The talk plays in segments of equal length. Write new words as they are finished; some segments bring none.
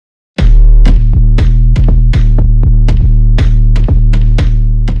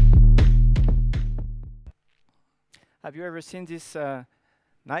Have you ever seen this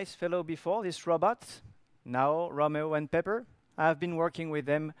nice fellow before, this robot? Now, Romeo and Pepper. I've been working with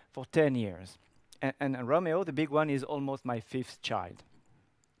them for 10 years. And Romeo, the big one, is almost my 5th child.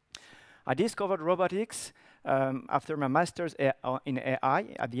 I discovered robotics after my master's in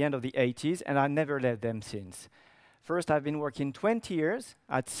AI at the end of the 80s, and I never left them since. First, I've been working 20 years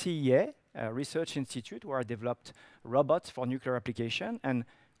at CEA, a research institute where I developed robots for nuclear application and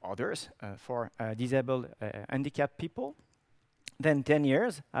others for disabled, handicapped people. Then 10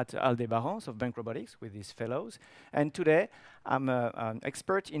 years at Aldebaran, SoftBank Robotics, with these fellows. And today, I'm an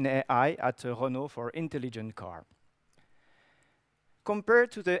expert in AI at Renault for intelligent car.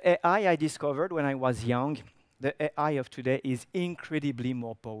 Compared to the AI I discovered when I was young, the AI of today is incredibly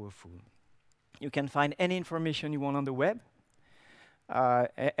more powerful. You can find any information you want on the web.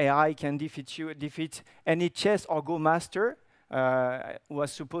 AI can defeat any chess or Go master who was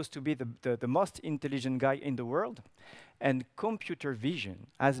supposed to be the most intelligent guy in the world. And computer vision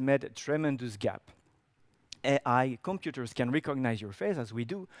has made a tremendous gap. AI computers can recognize your face, as we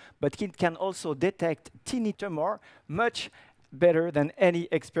do, but it can also detect teeny tumor much better than any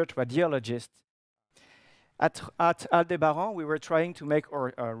expert radiologist. At Aldebaran, we were trying to make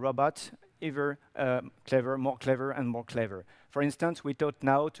our robots ever more clever and more clever. For instance, we taught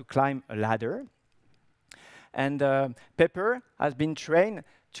now to climb a ladder. And Pepper has been trained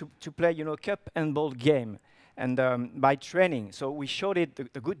to play, cup and ball game. And by training, so we showed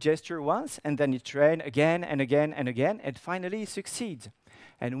it the good gesture once, and then it trained again and again and again, and finally it succeeds.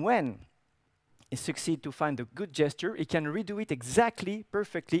 And when it succeeds to find the good gesture, it can redo it exactly,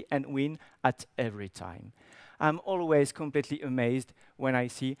 perfectly, and win at every time. I'm always completely amazed when I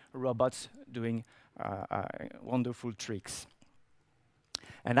see robots doing wonderful tricks.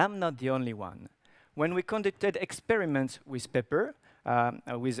 And I'm not the only one. When we conducted experiments with Pepper,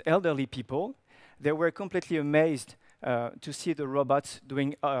 with elderly people, they were completely amazed to see the robots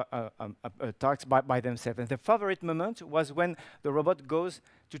doing tasks by themselves. And the favorite moment was when the robot goes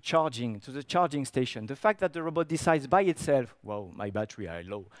to the charging station. The fact that the robot decides by itself, "Whoa, my battery is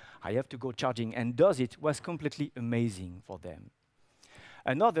low, I have to go charging," and does it, was completely amazing for them.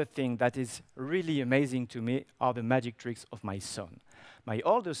 Another thing that is really amazing to me are the magic tricks of my son. My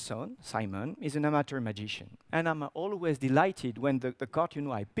oldest son, Simon, is an amateur magician, and I'm always delighted when the card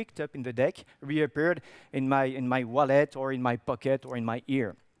I picked up in the deck reappeared in my wallet or in my pocket or in my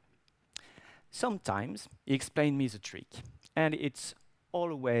ear. Sometimes he explains me the trick, and it's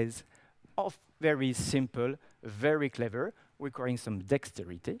always very simple, very clever, requiring some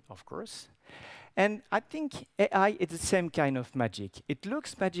dexterity, of course. And I think AI is the same kind of magic. It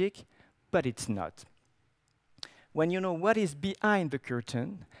looks magic, but it's not. When you know what is behind the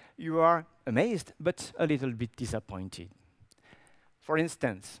curtain, you are amazed, but a little bit disappointed. For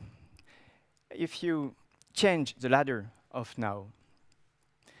instance, if you change the ladder of now,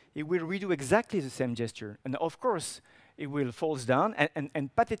 it will redo exactly the same gesture. And of course, it will fall down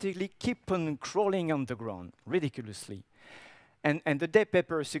and pathetically keep on crawling on the ground, ridiculously. And the day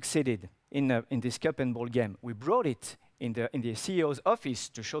Pepper succeeded in this cup and ball game, we brought it in the CEO's office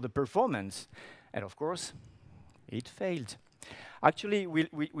to show the performance. And of course, it failed. Actually,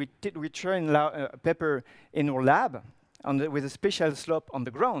 we trained Pepper in our lab with a special slope on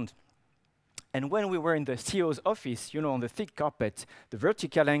the ground. And when we were in the CEO's office, on the thick carpet, the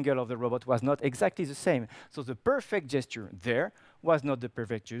vertical angle of the robot was not exactly the same. So the perfect gesture there was not the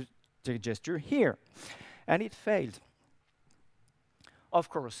perfect gesture here. And it failed. Of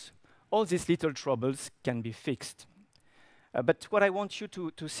course, all these little troubles can be fixed. But what I want you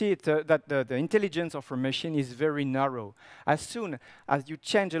to see is that the intelligence of our machine is very narrow. As soon as you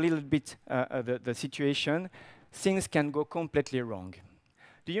change a little bit the situation, things can go completely wrong.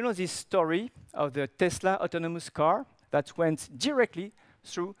 Do you know this story of the Tesla autonomous car that went directly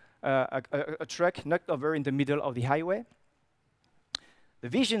through a truck knocked over in the middle of the highway? The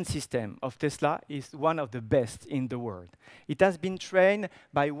vision system of Tesla is one of the best in the world. It has been trained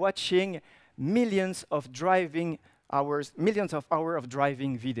by watching millions of hours of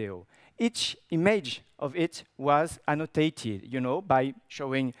driving video. Each image of it was annotated, by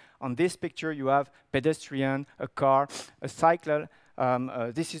showing on this picture you have pedestrian, a car, a cycle,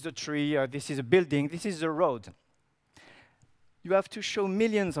 this is a tree, this is a building, this is a road. You have to show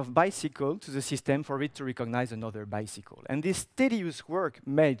millions of bicycles to the system for it to recognize another bicycle. And this tedious work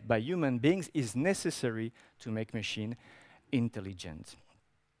made by human beings is necessary to make machine intelligent.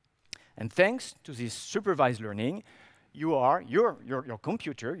 And thanks to this supervised learning, your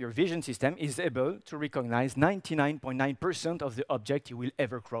computer, your vision system, is able to recognize 99.9% of the object you will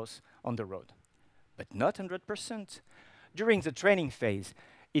ever cross on the road. But not 100%. During the training phase,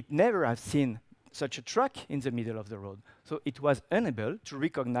 it never has seen such a truck in the middle of the road. So it was unable to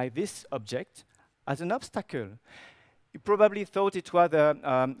recognize this object as an obstacle. You probably thought it was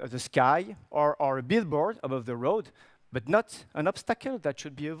the sky or a billboard above the road, but not an obstacle that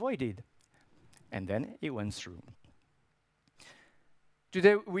should be avoided. And then it went through.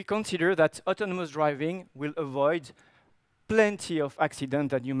 Today, we consider that autonomous driving will avoid plenty of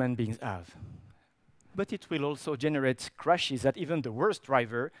accidents that human beings have. But it will also generate crashes that even the worst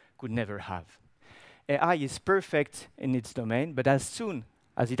driver could never have. AI is perfect in its domain, but as soon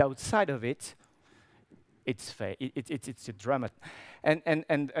as it's outside of it, it's a drama. And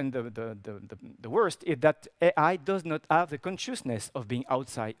the worst is that AI does not have the consciousness of being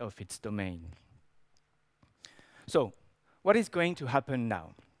outside of its domain. So, what is going to happen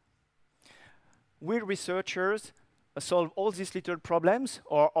now? Will researchers solve all these little problems,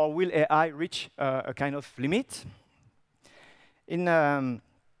 or will AI reach a kind of limit? In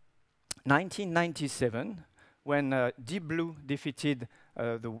 1997, when Deep Blue defeated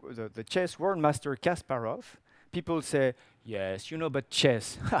the chess world master Kasparov, people say, yes, you know, but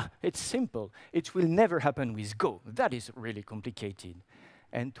chess, it's simple. It will never happen with Go. That is really complicated.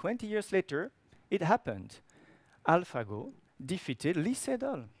 And 20 years later, it happened. AlphaGo defeated Lee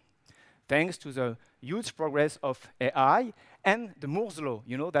Sedol, thanks to the huge progress of AI and the Moore's law,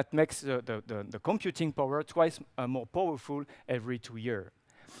 you know, that makes the computing power twice more powerful every 2 years.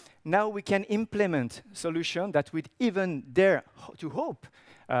 Now we can implement solutions that we'd even dare to hope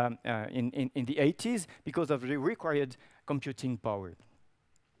in the 80s because of the required computing power.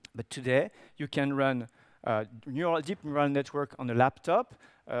 But today, you can run deep neural network on a laptop.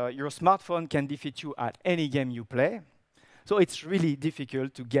 Your smartphone can defeat you at any game you play. So it's really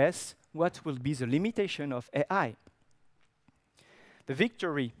difficult to guess what will be the limitation of AI. The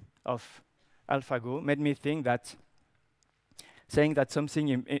victory of AlphaGo made me think that saying that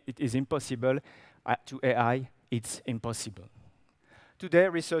something is impossible to AI, it's impossible. Today,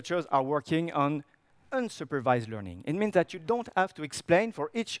 researchers are working on unsupervised learning. It means that you don't have to explain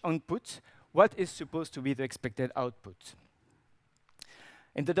for each input what is supposed to be the expected output.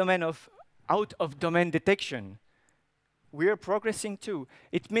 In the domain of out-of-domain detection, we are progressing too.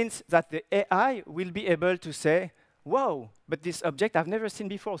 It means that the AI will be able to say, wow, but this object I've never seen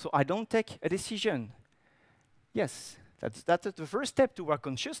before, so I don't take a decision. Yes, that's the first step toward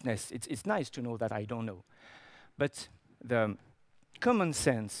consciousness. It's nice to know that I don't know. But the common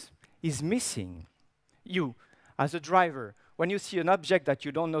sense is missing. You, as a driver, when you see an object that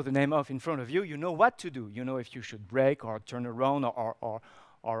you don't know the name of in front of you, you know what to do. You know if you should brake or turn around or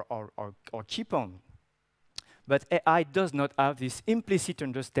keep on. But AI does not have this implicit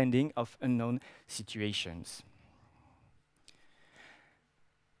understanding of unknown situations.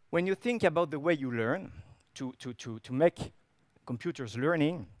 When you think about the way you learn, to make computers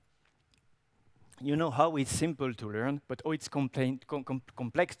learning, you know how it's simple to learn, but how it's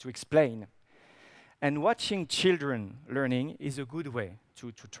complex to explain. And watching children learning is a good way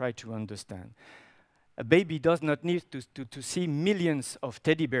to try to understand. A baby does not need to see millions of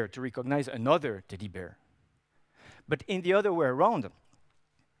teddy bears to recognize another teddy bear. But in the other way around,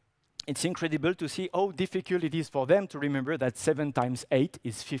 it's incredible to see how difficult it is for them to remember that 7 times 8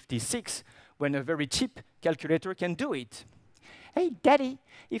 is 56, when a very cheap calculator can do it. Hey, Daddy,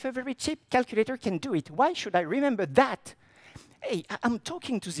 if a very cheap calculator can do it, why should I remember that? Hey, I'm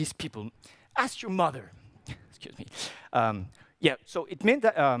talking to these people. Ask your mother. Excuse me. Yeah, so it means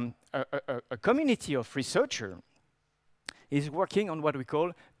that a community of researchers is working on what we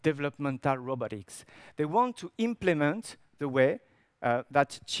call developmental robotics. They want to implement the way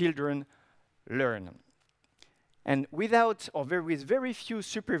that children learn. And without or with very few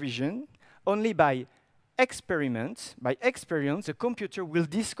supervision, only by experience, the computer will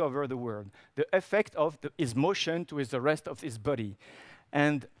discover the world, the effect of his motion to the rest of his body.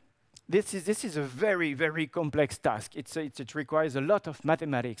 And this is a very, very complex task. It requires a lot of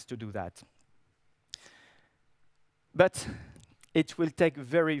mathematics to do that. But it will take a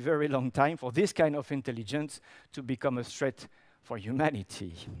very, very long time for this kind of intelligence to become a threat for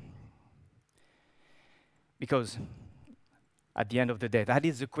humanity. Because at the end of the day, that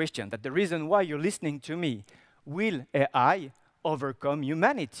is the question, that the reason why you're listening to me, will AI overcome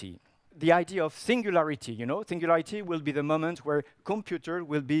humanity? The idea of singularity, you know, singularity will be the moment where computer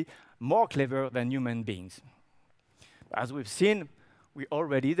will be more clever than human beings. As we've seen, we're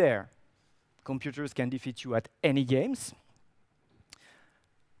already there. Computers can defeat you at any games.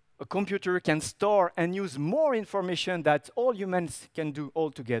 A computer can store and use more information that all humans can do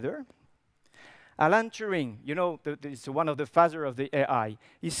all together. Alan Turing, you know, is one of the fathers of the AI.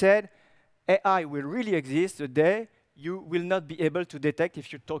 He said, AI will really exist the day you will not be able to detect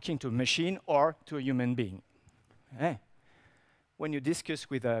if you're talking to a machine or to a human being. Eh? When you discuss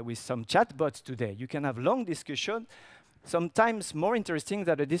with some chatbots today, you can have long discussion, sometimes more interesting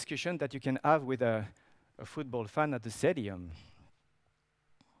than a discussion that you can have with a football fan at the stadium.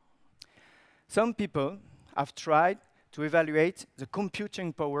 Some people have tried to evaluate the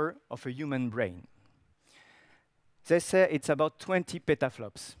computing power of a human brain. They say it's about 20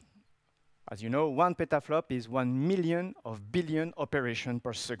 petaflops. As you know, 1 petaflop is 1 million of billion operations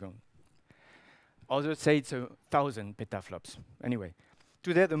per second. Others say it's 1,000 petaflops. Anyway,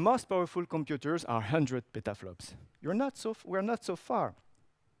 today the most powerful computers are 100 petaflops. We're not so far.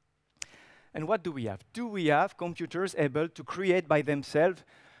 And what do we have? Do we have computers able to create by themselves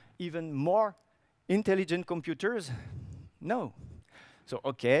even more intelligent computers? No. So,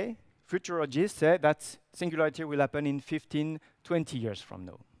 okay, futurologists say that singularity will happen in 15, 20 years from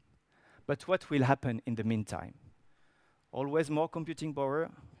now. But what will happen in the meantime? Always more computing power?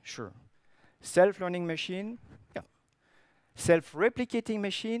 Sure. Self-learning machine? Yeah. Self-replicating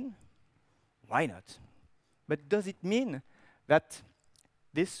machine? Why not? But does it mean that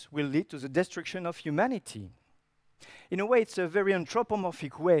this will lead to the destruction of humanity? In a way, it's a very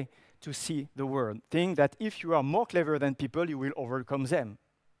anthropomorphic way to see the world, think that if you are more clever than people, you will overcome them.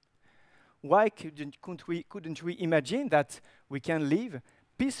 Why couldn't we imagine that we can live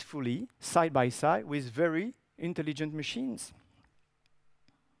peacefully, side by side, with very intelligent machines?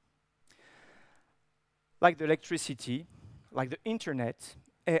 Like the electricity, like the internet,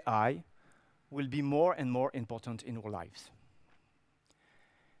 AI will be more and more important in our lives.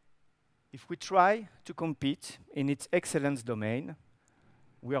 If we try to compete in its excellence domain,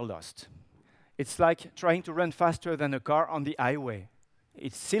 we are lost. It's like trying to run faster than a car on the highway.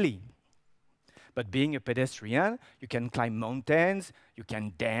 It's silly. But being a pedestrian, you can climb mountains, you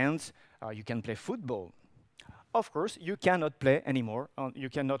can dance, you can play football. Of course, you cannot play anymore, you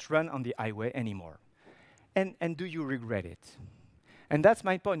cannot run on the highway anymore. And do you regret it? And that's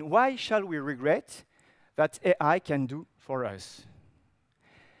my point. Why shall we regret that AI can do for us?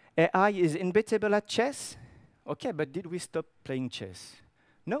 AI is unbeatable at chess? Okay, but did we stop playing chess?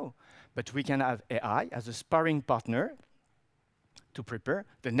 No, but we can have AI as a sparring partner to prepare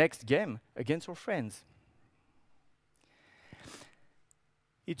the next game against our friends.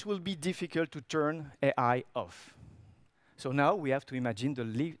 It will be difficult to turn AI off. So now we have to imagine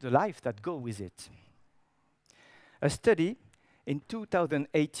the life that goes with it. A study in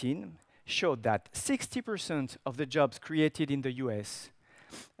 2018 showed that 60% of the jobs created in the US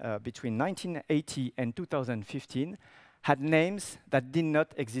between 1980 and 2015 had names that did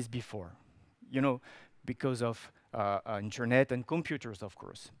not exist before. You know, because of internet and computers, of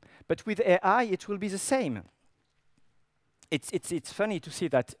course. But with AI, it will be the same. It's funny to see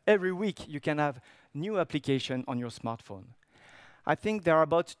that every week you can have new application on your smartphone. I think there are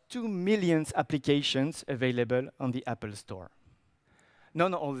about 2 million applications available on the Apple Store.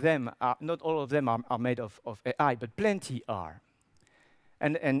 Not all of them are made of AI, but plenty are.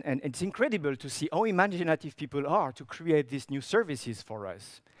 And it's incredible to see how imaginative people are to create these new services for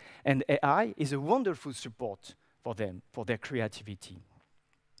us. And AI is a wonderful support for them, for their creativity.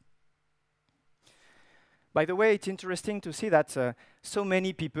 By the way, it's interesting to see that so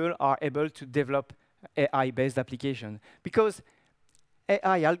many people are able to develop AI-based applications, because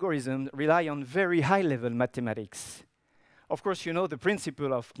AI algorithms rely on very high-level mathematics. Of course, you know the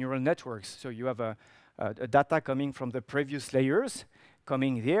principle of neural networks. So you have a data coming from the previous layers,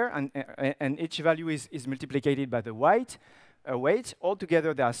 coming there, and each value is multiplied by the weight.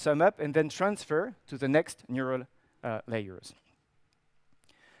 Altogether, they are summed up and then transferred to the next neural layers.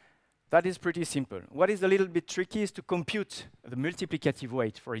 That is pretty simple. What is a little bit tricky is to compute the multiplicative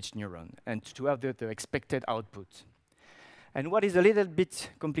weight for each neuron and to have the expected output. And what is a little bit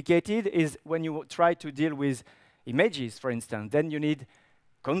complicated is when you try to deal with images, for instance, then you need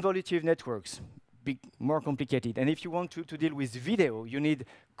convolutive networks, more complicated. And if you want to deal with video, you need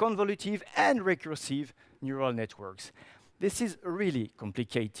convolutive and recursive neural networks. This is really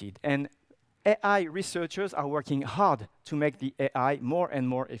complicated. And AI researchers are working hard to make the AI more and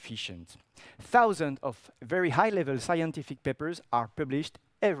more efficient. Thousands of very high-level scientific papers are published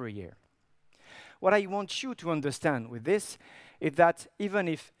every year. What I want you to understand with this is that even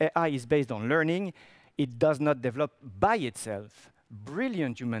if AI is based on learning, it does not develop by itself.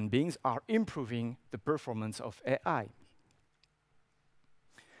 Brilliant human beings are improving the performance of AI.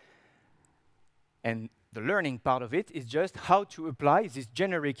 And the learning part of it is just how to apply this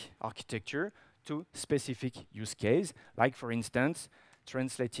generic architecture to specific use case, like, for instance,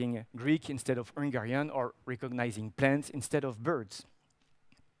 translating Greek instead of Hungarian or recognizing plants instead of birds.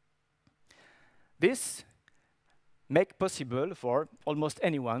 This make possible for almost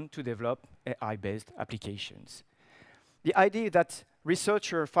anyone to develop AI-based applications. The idea that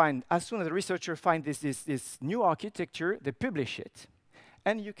researchers find, as soon as the researchers find this new architecture, they publish it,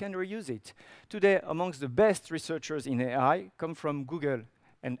 and you can reuse it. Today, amongst the best researchers in AI come from Google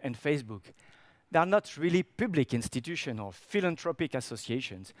and Facebook. They are not really public institutions or philanthropic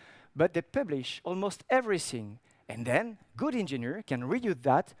associations, but they publish almost everything, and then good engineer can reuse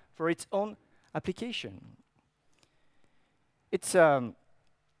that for its own application. It's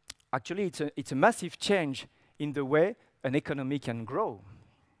actually it's a massive change in the way an economy can grow.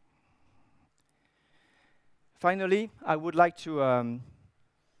 Finally, I would like to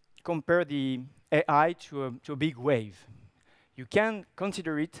compare the AI to a big wave. You can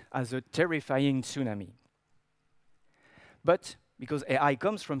consider it as a terrifying tsunami. But because AI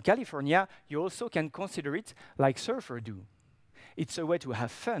comes from California, you also can consider it like surfers do. It's a way to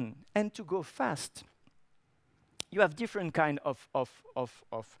have fun and to go fast. You have different kind of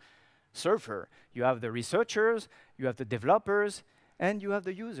surfer. You have the researchers, you have the developers, and you have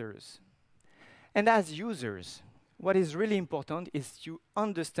the users. And as users, what is really important is to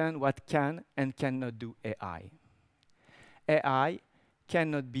understand what can and cannot do AI. AI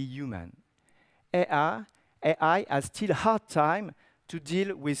cannot be human. AI has still a hard time to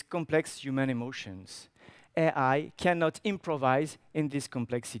deal with complex human emotions. AI cannot improvise in this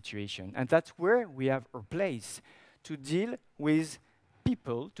complex situation. And that's where we have our place, to deal with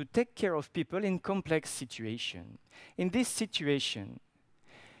people, to take care of people in complex situations. In this situation,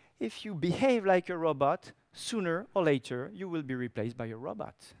 if you behave like a robot, sooner or later you will be replaced by a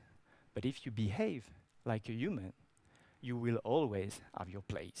robot. But if you behave like a human, you will always have your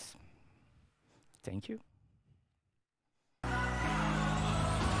place. Thank you.